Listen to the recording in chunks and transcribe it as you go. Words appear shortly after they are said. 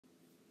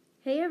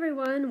Hey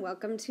everyone,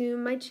 welcome to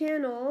my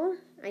channel.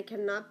 I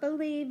cannot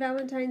believe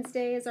Valentine's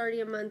Day is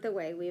already a month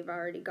away. We've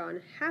already gone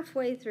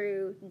halfway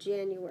through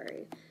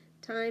January.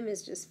 Time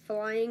is just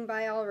flying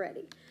by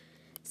already.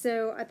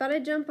 So I thought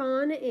I'd jump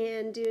on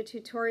and do a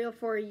tutorial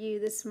for you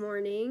this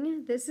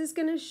morning. This is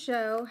going to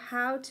show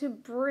how to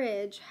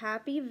bridge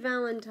Happy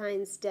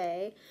Valentine's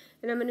Day,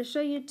 and I'm going to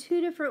show you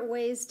two different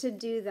ways to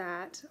do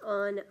that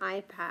on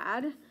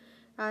iPad.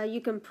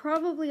 You can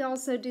probably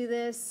also do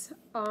this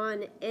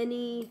on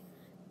any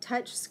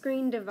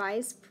touchscreen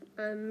device.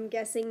 I'm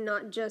guessing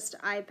not just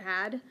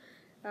iPad.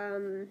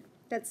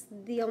 That's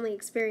the only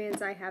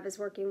experience I have is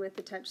working with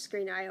the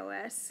touchscreen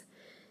iOS.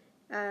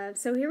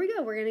 So here we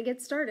go. We're going to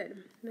get started.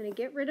 I'm going to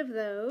get rid of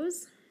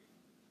those.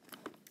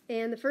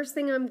 And the first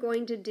thing I'm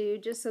going to do,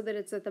 just so that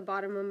it's at the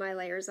bottom of my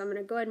layers, I'm going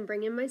to go ahead and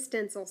bring in my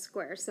stencil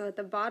square. So at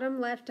the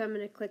bottom left, I'm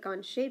going to click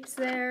on Shapes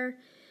there.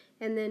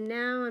 And then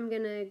now I'm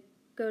going to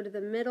go to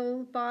the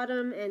middle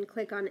bottom and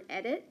click on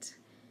Edit.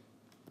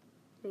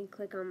 And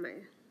click on my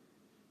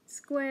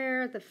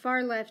square. At the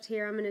far left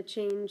here, I'm going to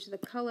change the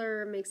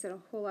color. It makes it a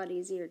whole lot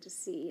easier to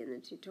see in the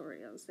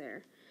tutorials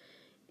there.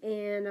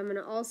 And I'm going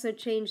to also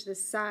change the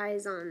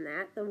size on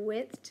that, the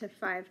width to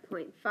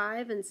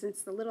 5.5, and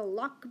since the little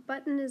lock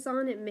button is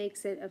on, it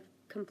makes it a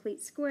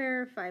complete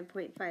square,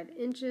 5.5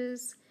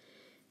 inches.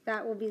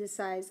 That will be the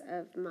size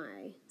of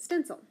my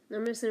stencil.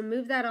 I'm just going to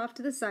move that off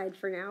to the side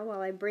for now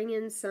while I bring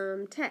in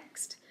some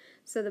text.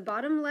 So the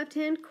bottom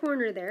left-hand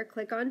corner there,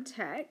 click on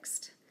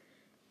Text,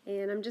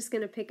 and I'm just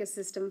going to pick a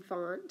system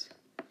font.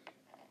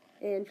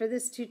 And for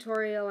this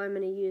tutorial, I'm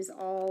going to use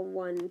all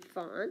one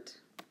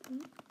font.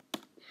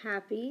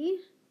 Happy,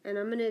 and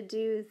I'm going to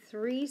do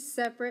three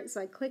separate,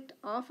 so I clicked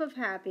off of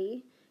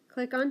Happy,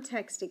 click on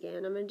Text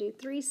again. I'm going to do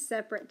three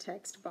separate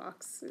text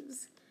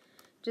boxes,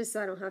 just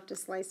so I don't have to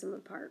slice them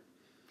apart.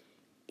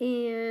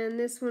 And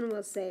this one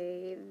will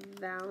say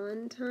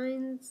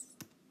Valentine's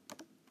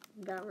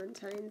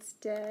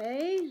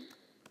Day,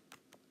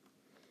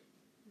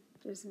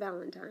 just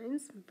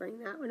Valentine's.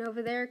 Bring that one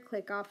over there,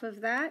 click off of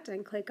that,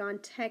 and click on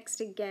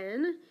Text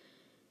again.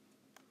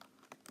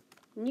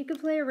 And you can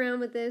play around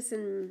with this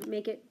and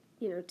make it,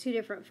 two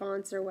different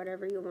fonts or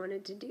whatever you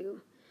wanted to do.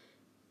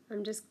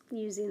 I'm just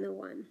using the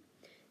one.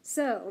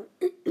 So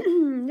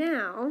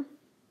now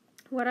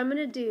what I'm going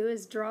to do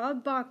is draw a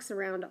box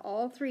around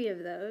all three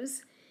of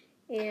those.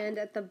 And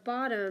at the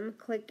bottom,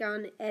 click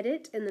on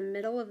Edit in the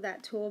middle of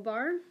that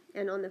toolbar.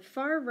 And on the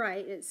far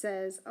right, it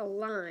says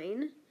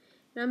Align.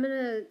 And I'm going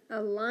to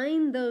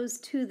align those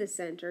to the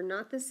center,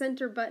 not the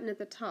center button at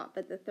the top,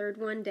 but the third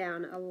one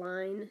down,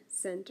 Align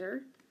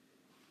Center.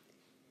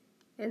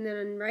 And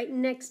then right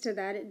next to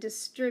that,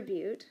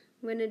 Distribute.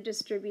 I'm going to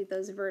distribute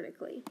those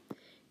vertically.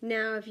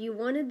 Now, if you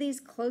wanted these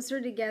closer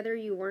together,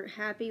 you weren't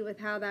happy with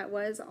how that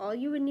was, all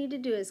you would need to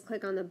do is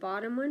click on the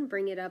bottom one,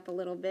 bring it up a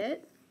little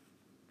bit,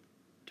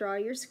 draw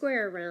your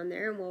square around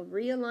there, and we'll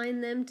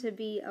realign them to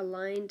be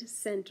aligned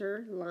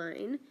center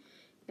line.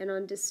 And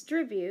on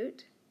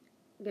Distribute,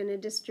 I'm going to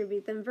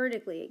distribute them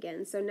vertically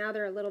again. So now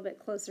they're a little bit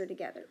closer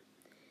together.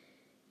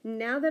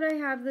 Now that I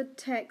have the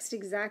text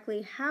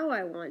exactly how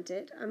I want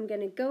it, I'm going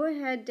to go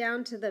ahead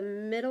down to the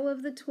middle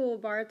of the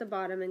toolbar at the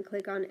bottom and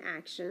click on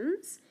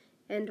Actions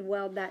and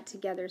weld that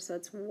together so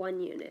it's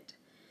one unit.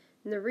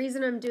 And the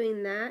reason I'm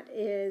doing that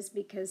is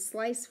because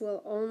Slice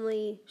will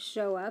only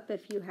show up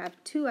if you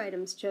have two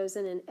items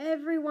chosen, and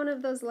every one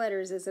of those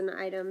letters is an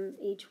item.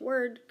 Each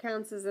word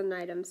counts as an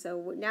item.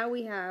 So now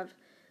we have,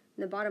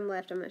 in the bottom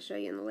left, I'm going to show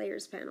you in the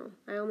Layers panel,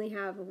 I only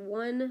have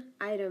one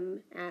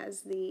item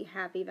as the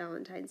Happy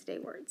Valentine's Day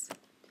words.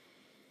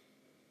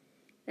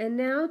 And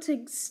now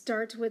to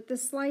start with the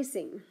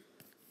slicing.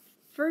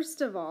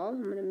 First of all,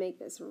 I'm going to make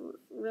this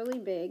really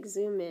big,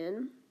 zoom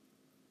in,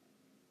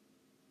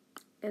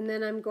 and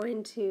then I'm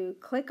going to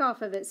click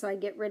off of it so I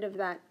get rid of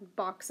that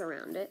box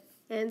around it,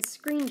 and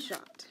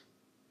screenshot.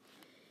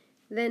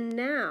 Then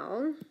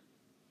now,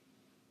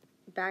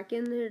 back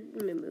in there,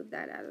 let me move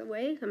that out of the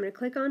way. I'm going to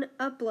click on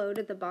Upload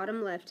at the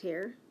bottom left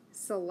here,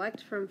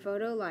 select from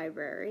Photo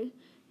Library,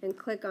 and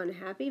click on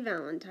Happy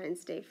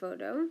Valentine's Day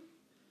photo.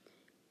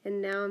 And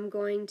now I'm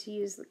going to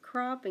use the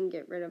crop and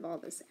get rid of all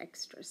this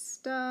extra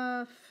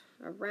stuff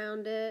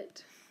around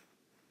it.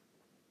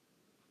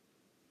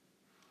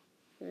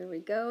 There we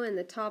go. In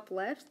the top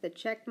left, the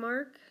check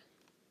mark,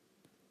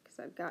 because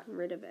I've gotten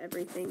rid of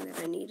everything that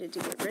I needed to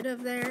get rid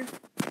of there.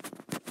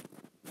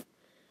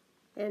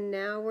 And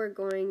now we're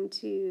going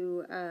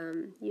to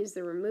use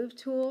the Remove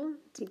tool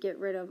to get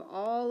rid of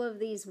all of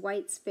these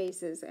white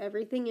spaces,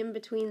 everything in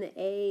between the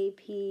A,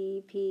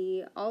 P,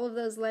 P, all of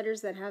those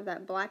letters that have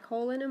that black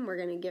hole in them, we're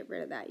going to get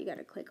rid of that. You got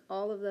to click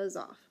all of those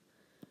off.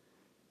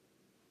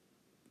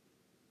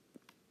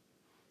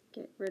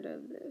 Get rid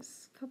of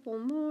this couple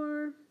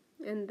more,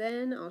 and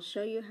then I'll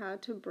show you how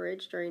to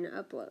bridge during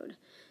upload.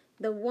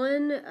 The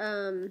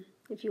one,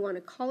 if you want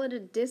to call it a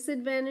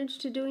disadvantage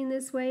to doing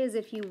this way, is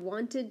if you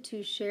wanted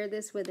to share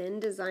this within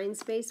Design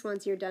Space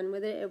once you're done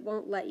with it, it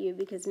won't let you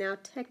because now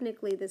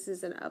technically this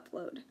is an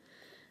upload.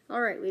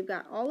 Alright, we've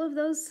got all of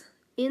those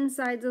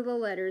insides of the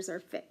letters are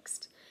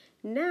fixed.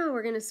 Now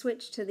we're going to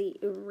switch to the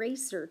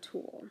eraser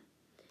tool.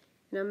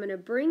 And I'm going to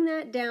bring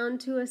that down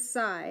to a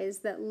size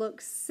that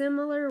looks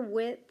similar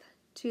width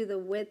to the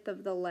width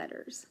of the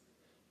letters.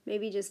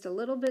 Maybe just a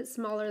little bit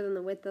smaller than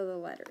the width of the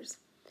letters.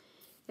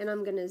 And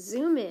I'm going to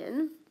zoom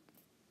in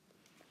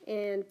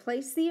and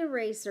place the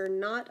eraser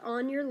not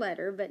on your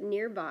letter but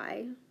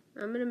nearby.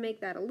 I'm going to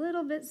make that a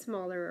little bit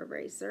smaller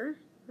eraser.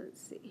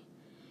 Let's see.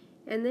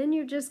 And then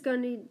you're just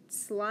going to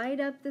slide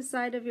up the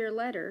side of your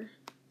letter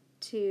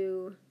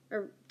to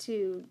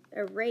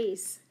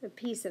erase a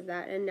piece of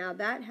that, and now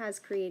that has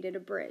created a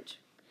bridge.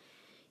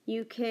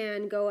 You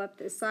can go up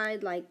the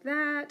side like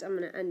that. I'm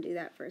going to undo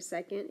that for a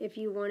second. If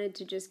you wanted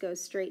to just go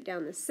straight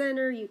down the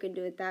center, you can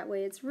do it that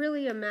way. It's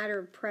really a matter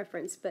of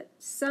preference, but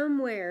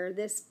somewhere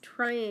this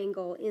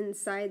triangle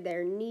inside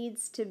there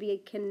needs to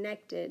be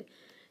connected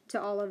to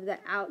all of the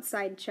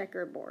outside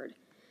checkerboard.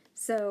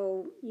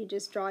 So you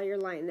just draw your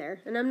line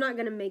there. And I'm not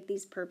going to make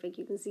these perfect.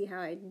 You can see how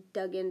I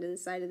dug into the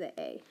side of the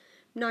A.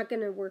 I'm not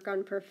going to work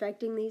on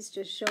perfecting these,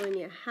 just showing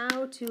you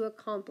how to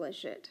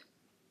accomplish it.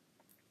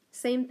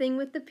 Same thing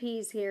with the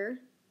P's here.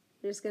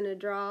 I'm just going to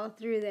draw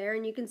through there,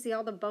 and you can see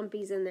all the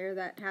bumpies in there.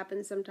 That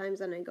happens sometimes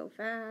when I go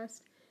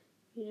fast.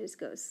 You just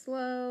go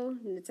slow,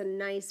 and it's a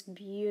nice,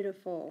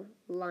 beautiful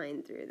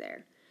line through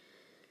there.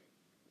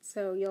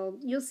 So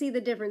you'll see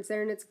the difference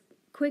there, and it's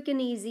quick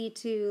and easy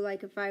to,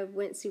 like if I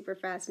went super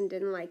fast and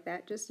didn't like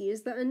that, just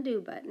use the undo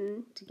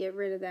button to get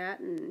rid of that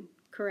and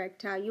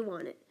correct how you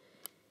want it.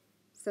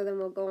 So then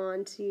we'll go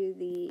on to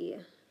the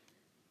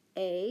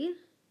A.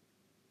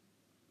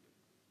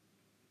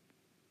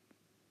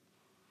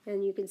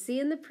 And you can see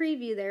in the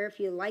preview there if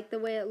you like the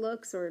way it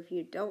looks or if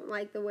you don't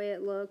like the way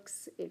it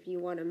looks, if you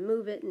want to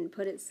move it and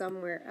put it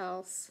somewhere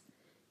else.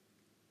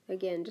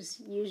 Again,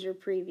 just use your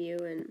preview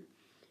and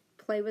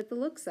play with the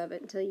looks of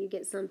it until you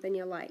get something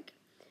you like.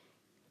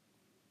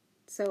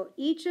 So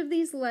each of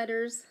these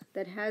letters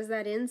that has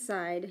that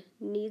inside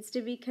needs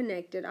to be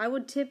connected. I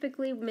would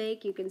typically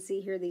make, you can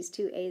see here these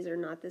two A's are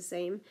not the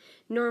same.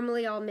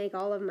 Normally I'll make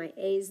all of my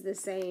A's the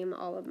same,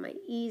 all of my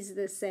E's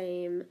the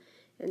same,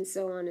 and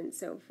so on and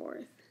so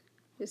forth,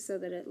 just so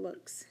that it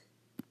looks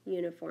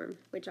uniform,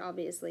 which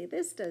obviously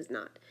this does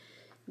not.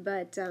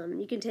 But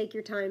you can take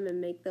your time and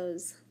make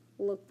those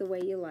look the way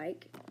you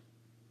like.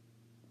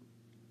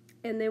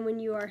 And then when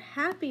you are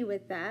happy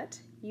with that,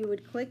 you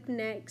would click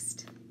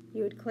Next.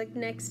 You would click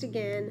Next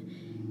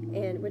again,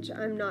 and which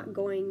I'm not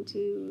going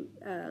to,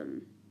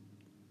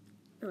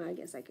 I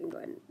guess I can go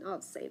ahead and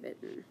I'll save it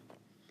and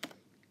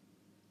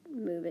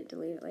move it,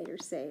 delete it later,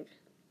 save.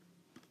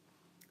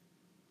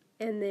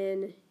 And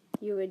then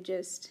you would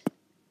just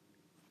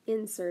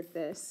insert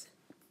this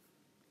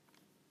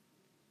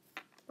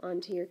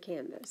onto your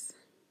canvas.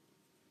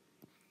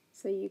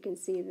 So you can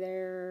see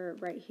there,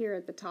 right here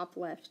at the top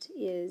left,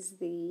 is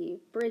the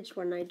bridge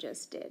one I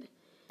just did.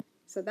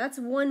 So that's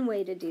one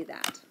way to do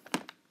that.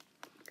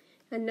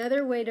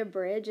 Another way to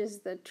bridge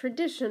is the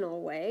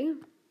traditional way.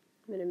 I'm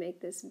going to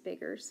make this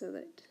bigger so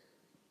that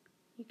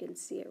you can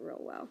see it real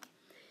well.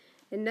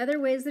 Another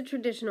way is the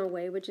traditional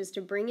way, which is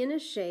to bring in a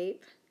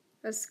shape,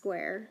 a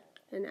square,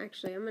 and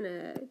actually I'm going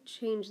to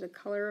change the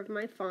color of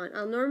my font.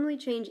 I'll normally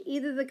change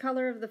either the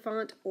color of the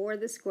font or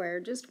the square,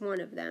 just one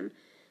of them.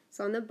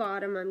 So on the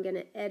bottom I'm going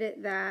to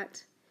edit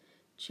that,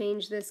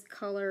 change this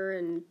color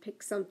and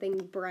pick something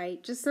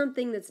bright, just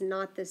something that's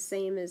not the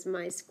same as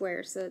my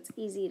square so it's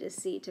easy to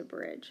see to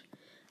bridge.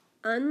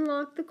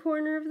 Unlock the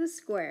corner of the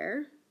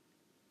square,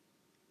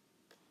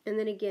 and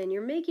then again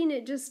you're making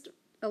it just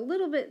a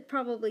little bit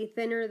probably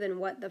thinner than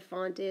what the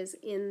font is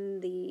in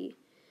the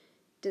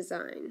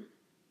design.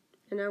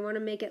 And I want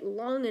to make it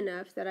long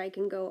enough that I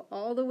can go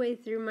all the way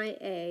through my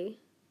A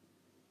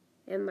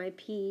and my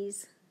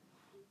P's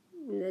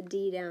and the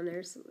D down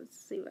there. So let's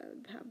see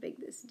how big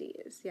this D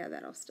is. Yeah,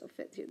 that'll still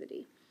fit through the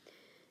D.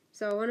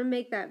 So I want to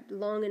make that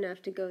long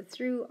enough to go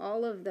through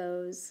all of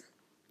those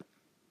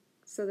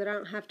so that I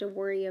don't have to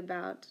worry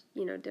about,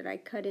 did I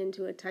cut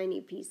into a tiny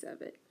piece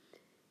of it.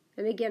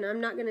 And again, I'm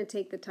not going to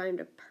take the time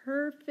to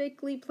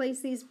perfectly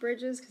place these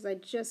bridges because I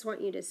just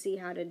want you to see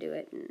how to do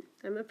it. And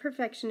I'm a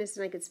perfectionist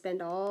and I could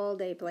spend all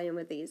day playing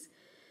with these.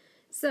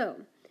 So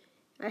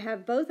I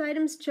have both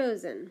items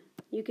chosen.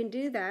 You can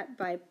do that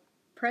by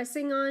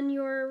pressing on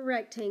your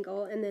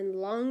rectangle and then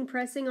long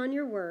pressing on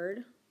your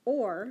word,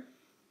 or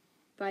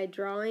by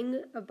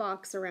drawing a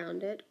box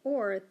around it,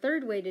 or a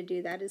third way to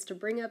do that is to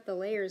bring up the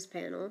layers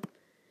panel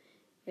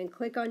and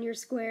click on your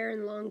square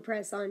and long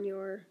press on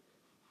your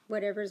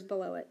whatever's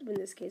below it, in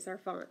this case our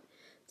font.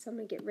 So I'm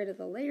going to get rid of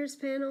the layers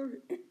panel.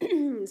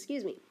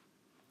 Excuse me.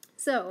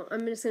 So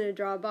I'm just going to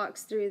draw a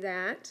box through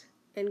that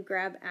and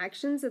grab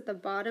actions at the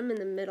bottom in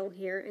the middle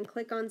here and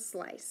click on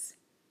slice.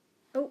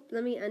 Oh,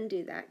 let me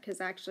undo that because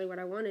actually what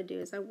I want to do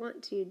is I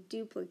want to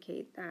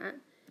duplicate that.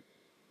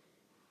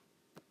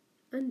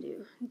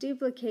 Undo.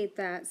 Duplicate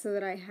that so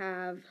that I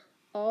have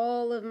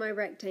all of my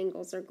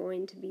rectangles are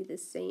going to be the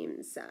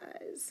same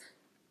size.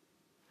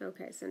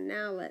 Okay, so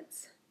now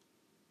let's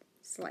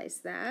slice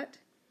that.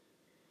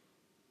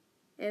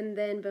 And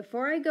then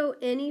before I go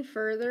any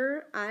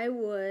further, I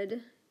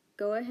would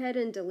go ahead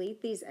and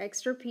delete these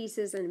extra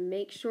pieces and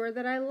make sure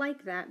that I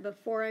like that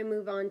before I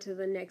move on to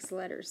the next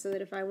letter, so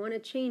that if I want to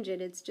change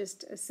it, it's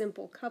just a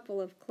simple couple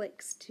of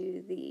clicks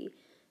to the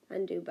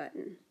undo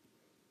button.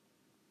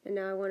 And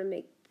now I want to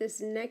make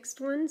this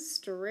next one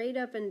straight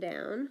up and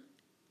down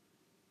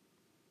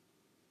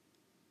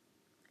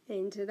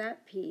into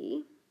that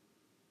P.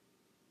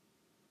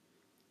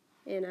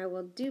 And I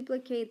will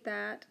duplicate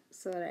that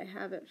so that I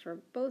have it for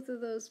both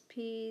of those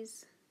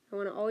P's. I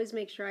want to always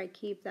make sure I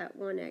keep that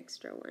one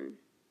extra one.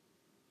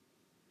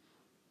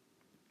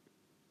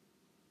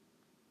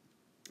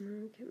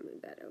 Okay,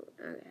 move that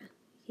over. Okay.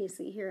 You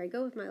see, here I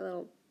go with my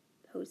little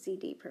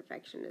OCD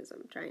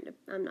perfectionism.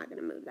 I'm not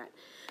going to move that.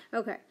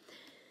 Okay.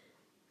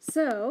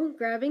 So,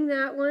 grabbing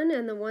that one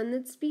and the one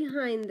that's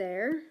behind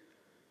there,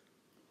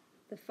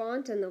 the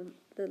font and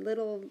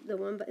the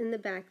one in the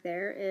back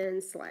there,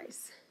 and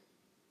slice.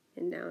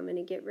 And now I'm going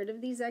to get rid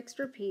of these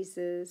extra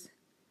pieces.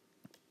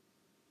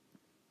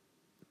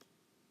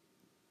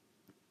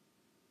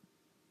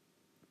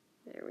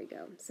 There we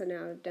go. So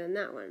now I've done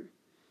that one.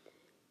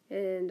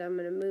 And I'm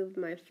going to move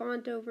my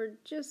font over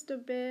just a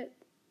bit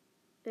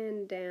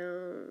and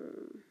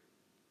down.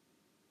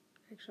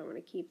 Actually, I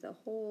want to keep the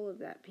whole of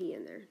that P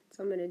in there.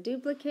 So I'm going to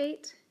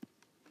duplicate,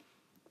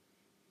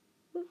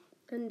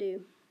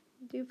 undo,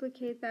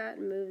 duplicate that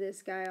and move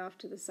this guy off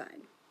to the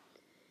side.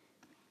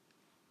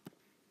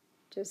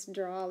 Just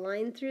draw a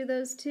line through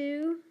those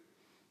two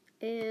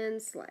and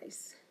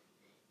slice.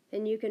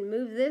 And you can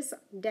move this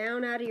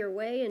down out of your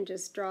way and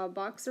just draw a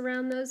box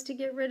around those to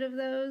get rid of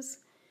those.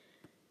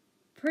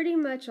 Pretty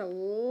much a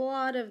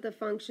lot of the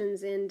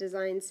functions in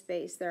Design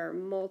Space, there are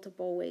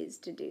multiple ways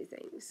to do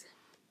things.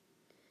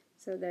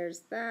 So there's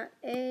that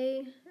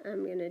A.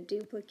 I'm going to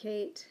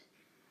duplicate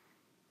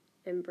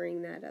and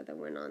bring that other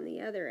one on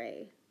the other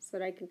A so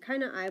that I can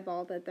kind of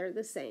eyeball that they're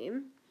the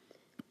same.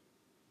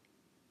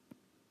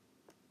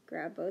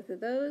 Grab both of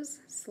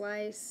those,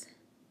 slice,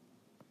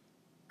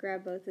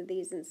 grab both of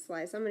these and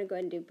slice. I'm going to go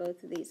ahead and do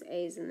both of these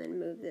A's and then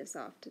move this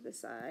off to the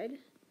side.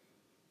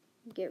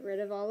 Get rid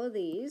of all of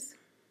these.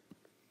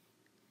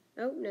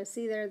 Oh, now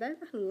see there, I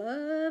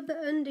love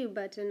the undo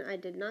button. I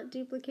did not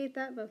duplicate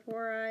that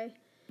before I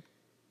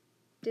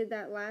did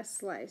that last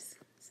slice.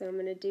 So I'm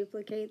going to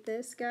duplicate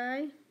this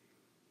guy.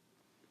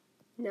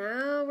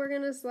 Now we're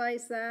going to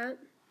slice that.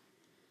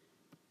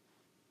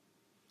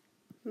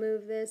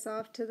 Move this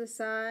off to the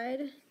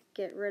side.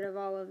 Get rid of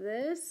all of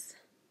this.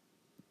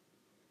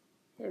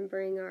 And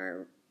bring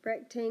our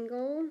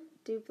rectangle,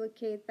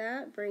 duplicate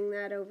that, bring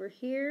that over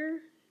here.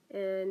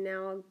 And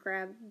now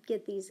I'll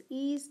get these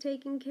E's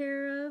taken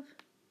care of.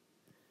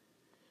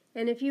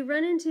 And if you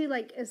run into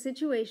like a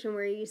situation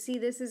where you see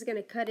this is going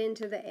to cut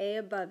into the A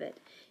above it,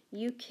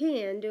 you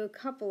can do a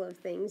couple of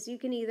things. You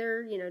can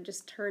either,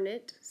 just turn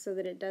it so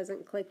that it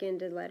doesn't click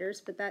into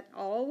letters, but that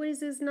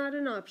always is not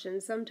an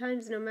option.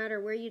 Sometimes no matter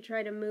where you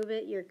try to move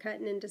it, you're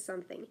cutting into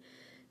something.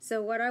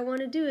 So what I want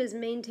to do is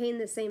maintain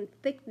the same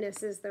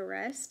thickness as the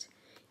rest.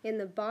 In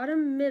the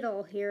bottom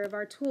middle here of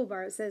our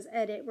toolbar, it says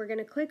Edit. We're going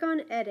to click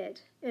on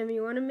Edit, and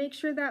we want to make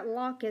sure that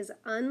lock is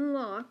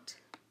unlocked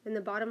in the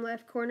bottom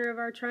left corner of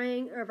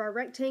our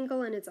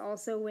rectangle, and it's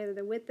also with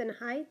the width and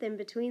height in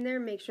between there.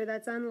 Make sure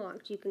that's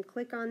unlocked. You can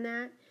click on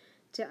that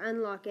to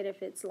unlock it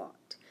if it's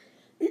locked.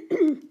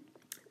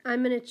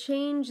 I'm going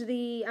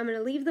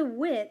to leave the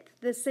width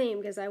the same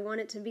because I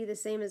want it to be the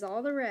same as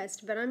all the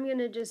rest, but I'm going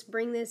to just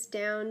bring this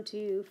down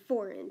to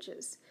 4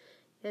 inches,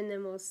 and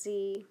then we'll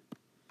see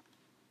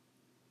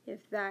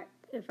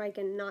if I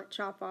can not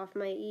chop off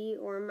my E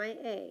or my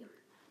A.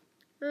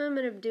 I'm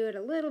going to do it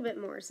a little bit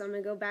more, so I'm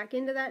going to go back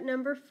into that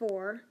number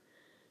 4,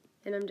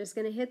 and I'm just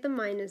going to hit the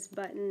minus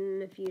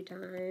button a few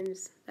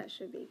times. That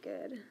should be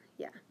good.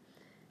 Yeah.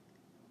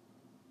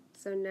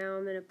 So now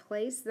I'm going to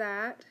place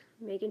that,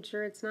 making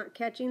sure it's not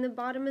catching the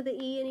bottom of the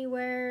E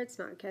anywhere, it's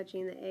not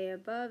catching the A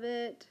above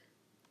it,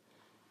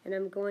 and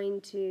I'm going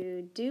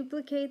to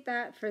duplicate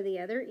that for the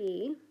other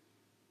E.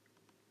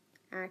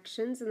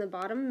 Actions in the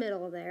bottom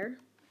middle there.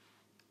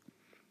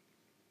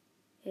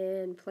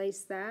 And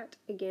place that.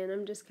 Again,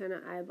 I'm just kind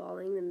of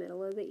eyeballing the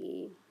middle of the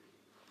E.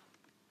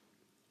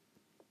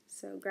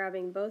 So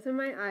grabbing both of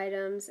my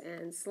items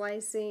and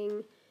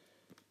slicing,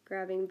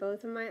 grabbing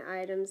both of my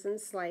items and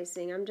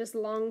slicing. I'm just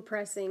long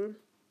pressing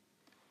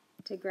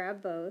to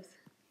grab both.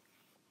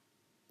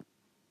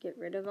 Get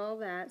rid of all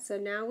that. So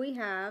now we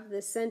have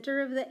the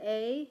center of the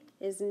A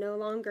is no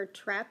longer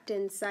trapped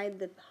inside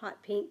the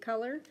hot pink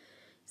color.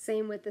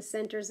 Same with the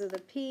centers of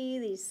the P,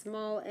 these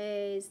small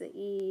A's, the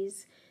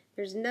E's.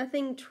 There's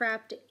nothing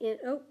trapped in,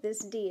 oh, this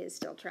D is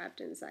still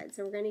trapped inside.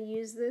 So we're going to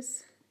use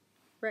this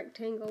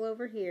rectangle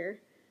over here.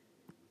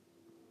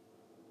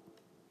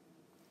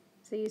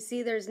 So you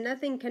see there's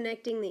nothing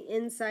connecting the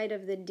inside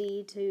of the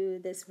D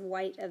to this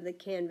white of the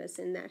canvas,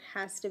 and that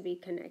has to be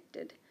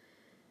connected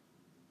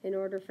in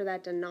order for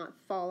that to not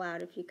fall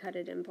out if you cut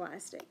it in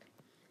plastic.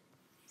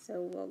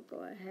 So we'll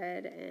go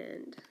ahead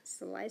and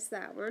slice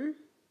that one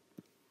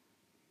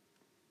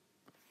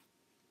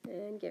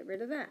and get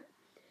rid of that.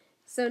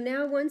 So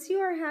now once you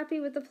are happy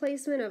with the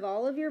placement of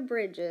all of your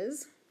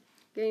bridges,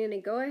 You're going to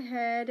go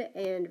ahead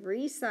and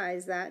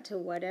resize that to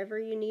whatever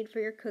you need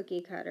for your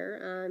cookie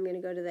cutter. I'm going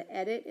to go to the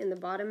edit in the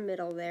bottom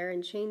middle there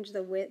and change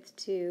the width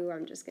to,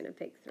 I'm just going to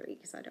pick 3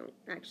 because I don't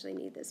actually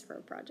need this for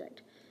a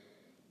project.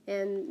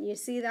 And you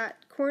see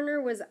that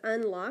corner was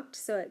unlocked,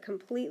 so it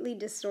completely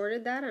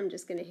distorted that. I'm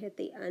just going to hit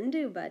the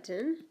undo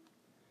button.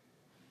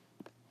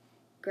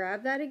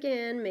 Grab that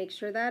again, make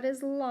sure that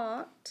is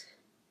locked.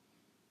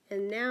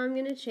 And now I'm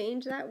going to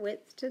change that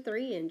width to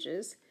 3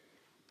 inches.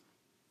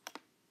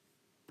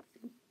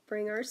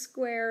 Bring our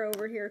square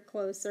over here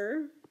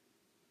closer.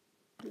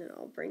 And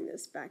I'll bring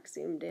this back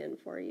zoomed in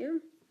for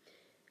you.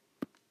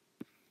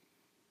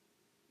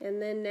 And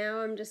then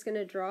now I'm just going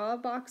to draw a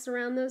box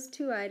around those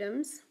 2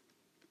 items.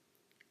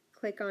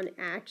 Click on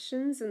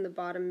Actions in the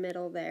bottom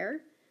middle there.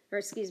 Or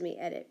excuse me,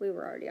 Edit. We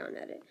were already on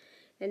Edit.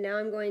 And now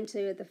I'm going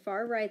to, at the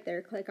far right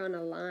there, click on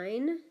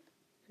Align.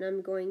 And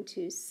I'm going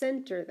to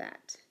center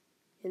that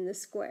in the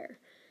square.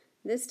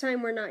 This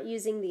time we're not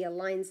using the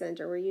align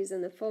center, we're using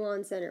the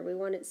full-on center. We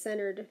want it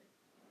centered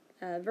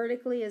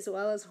vertically as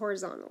well as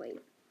horizontally.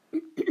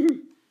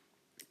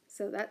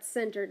 So that's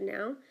centered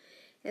now.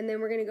 And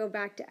then we're going to go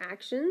back to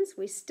Actions.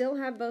 We still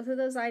have both of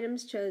those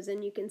items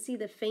chosen. You can see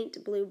the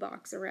faint blue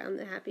box around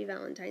the Happy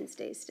Valentine's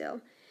Day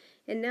still.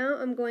 And now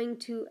I'm going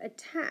to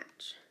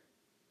attach.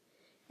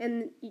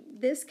 And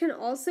this can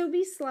also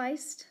be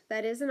sliced.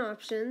 That is an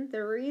option.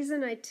 The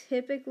reason I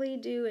typically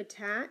do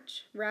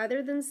attach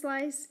rather than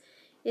slice,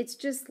 it's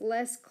just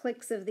less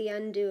clicks of the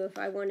undo if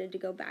I wanted to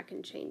go back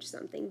and change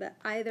something, but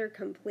either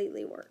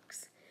completely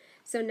works.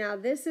 So now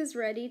this is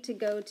ready to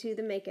go to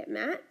the Make It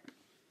Matte.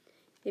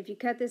 If you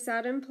cut this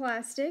out in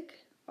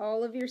plastic,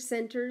 all of your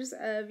centers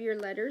of your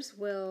letters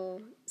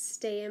will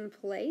stay in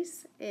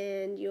place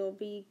and you'll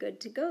be good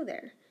to go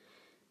there.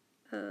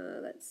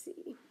 Let's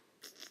see.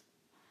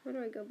 Where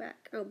do I go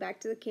back? Oh, back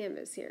to the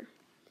canvas here.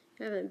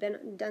 I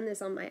haven't done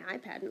this on my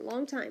iPad in a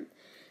long time.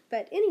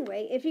 But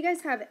anyway, if you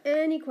guys have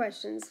any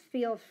questions,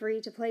 feel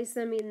free to place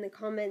them in the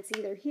comments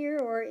either here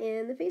or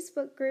in the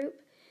Facebook group.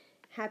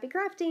 Happy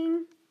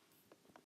crafting!